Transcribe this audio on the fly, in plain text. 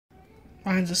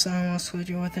Mine's a Silence with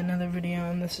you with another video,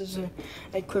 and this is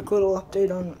a quick little update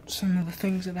on some of the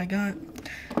things that I got.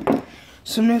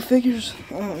 Some new figures.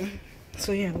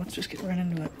 So yeah, let's just get right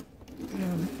into it.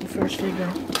 The first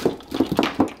figure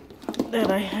that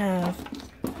I have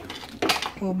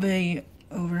will be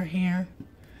over here.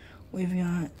 We've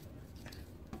got,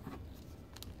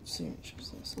 let's see, which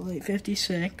is this? Late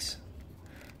 56,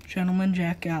 Gentleman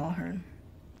Jack Gallagher.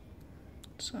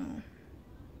 So,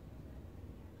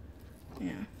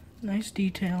 yeah, nice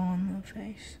detail on the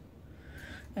face.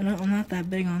 And I'm not that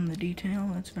big on the detail.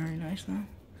 That's very nice though.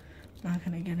 Not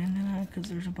gonna get into that because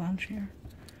there's a bunch here.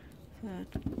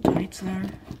 The tights there.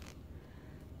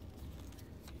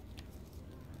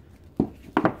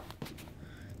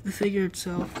 The figure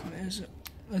itself is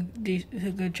a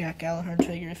good Jack Gallagher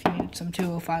figure if you need some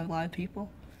 205 Live people.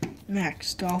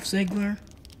 Next, Dolph Ziggler.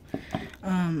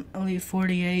 Elite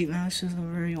 48. Now this is a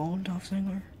very old Dolph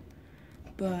Ziggler,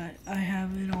 but I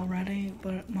have it already.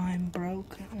 But mine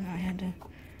broke, and I had to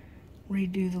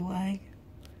redo the leg,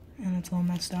 and it's all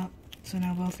messed up. So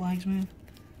now both legs move.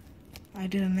 I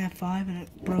did an F5 and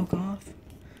it broke off,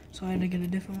 so I had to get a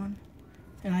different one.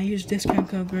 And I used discount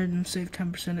code GRID and saved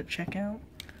 10% at checkout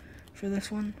for this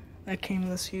one. That came with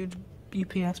this huge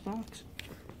UPS box.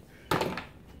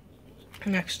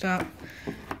 Next up,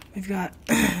 we've got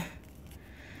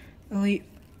Elite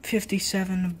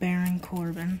 57 of Baron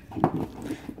Corbin.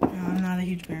 Now, I'm not a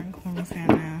huge Baron Corbin fan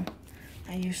now.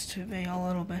 I used to be a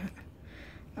little bit.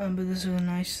 But this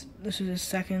is his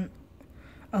second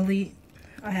Elite.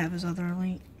 I have his other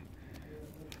Elite.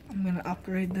 I'm going to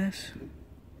upgrade this.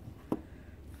 I'll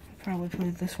probably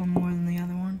play this one more than the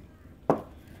other one.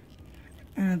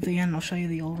 And at the end, I'll show you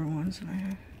the older ones that I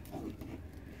have.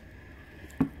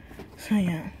 So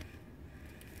yeah.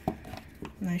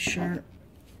 Nice shirt.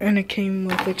 And it came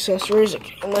with accessories. It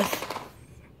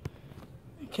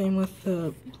came with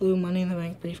the blue Money in the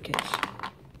Bank briefcase.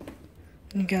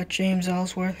 You got James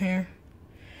Ellsworth here.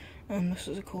 This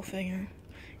is a cool figure.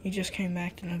 He just came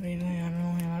back to WWE.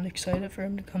 I'm really not excited for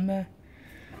him to come back.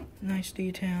 Nice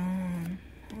detail on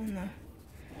the,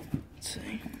 let's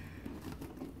see.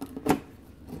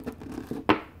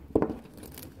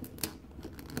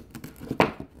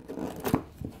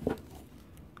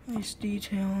 Nice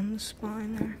detail on the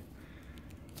spine there.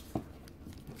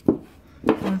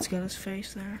 And it's got his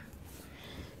face there.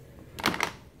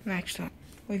 Next up,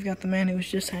 we've got the man who was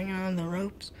just hanging on the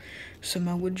ropes,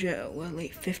 Samoa Joe,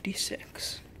 Elite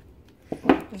 56.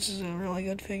 This is a really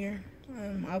good figure.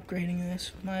 I'm upgrading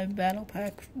this with my battle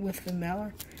pack with Finn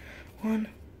Balor one.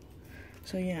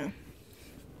 So yeah.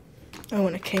 Oh,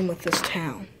 and it came with this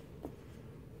towel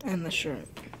and the shirt.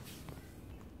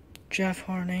 Jeff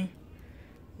Hardy,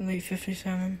 Elite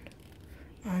 57.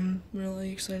 I'm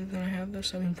really excited that I have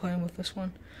this. I've been playing with this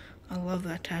one. I love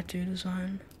that tattoo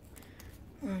design.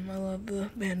 I love the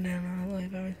bandana. I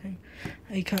love everything.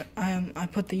 I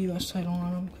put the U.S. title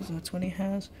on him because that's what he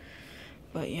has.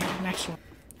 But yeah, next one.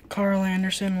 Carl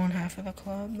Anderson, one half of the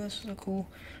club. This is a cool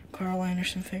Carl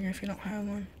Anderson figure if you don't have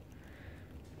one.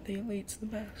 The Elite's the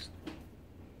best.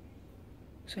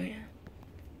 So yeah.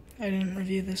 I didn't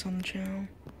review this on the channel.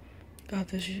 Got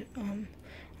this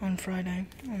on Friday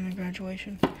on my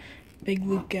graduation. Big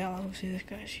Luke Gallows. See, this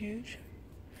guy's huge.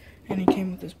 And he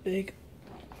came with this big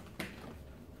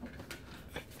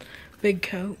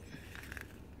coat.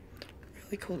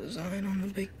 Really cool design on the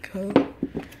big coat.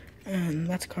 And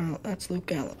that's Luke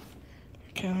Gallows.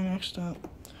 Okay, next up,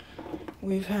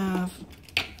 we have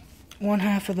one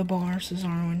half of the bar,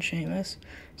 Cesaro and Sheamus.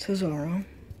 Cesaro.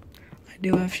 I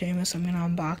do have Sheamus. I'm going to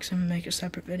unbox him and make a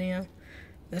separate video.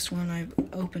 This one, I've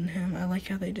opened him. I like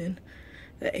how they did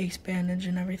the ace bandage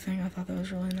and everything. I thought that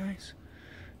was really nice.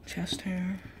 Chest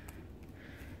hair.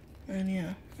 And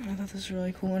yeah, I thought this was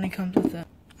really cool. And he comes with that.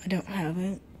 I don't have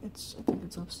it. I think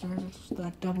it's upstairs. It's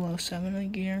that 007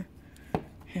 gear.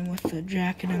 Him with the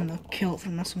jacket and the kilt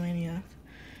from WrestleMania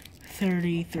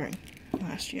 33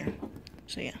 last year.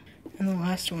 So yeah. And the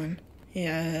last one,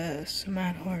 yes,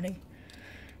 Matt Hardy.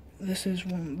 This is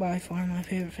by far my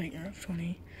favorite figure of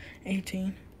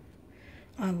 2018.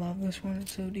 I love this one.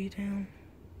 It's so detailed.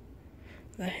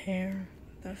 The hair,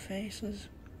 the face is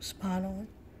spot on.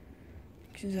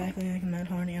 It's exactly like Matt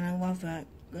Hardy, and I love that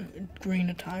green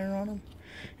attire on him.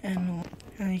 And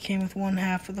he came with one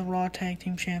half of the Raw Tag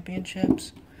Team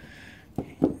Championships.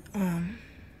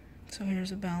 So here's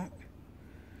the belt.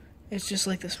 It's just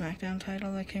like the SmackDown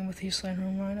title that came with Heath Slater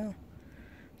and Rhino.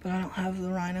 But I don't have the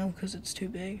Rhino because it's too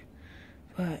big.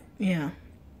 But yeah,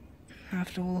 I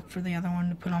have to look for the other one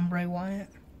to put on Bray Wyatt.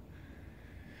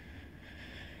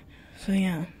 So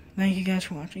yeah, thank you guys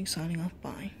for watching. Signing off.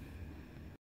 Bye.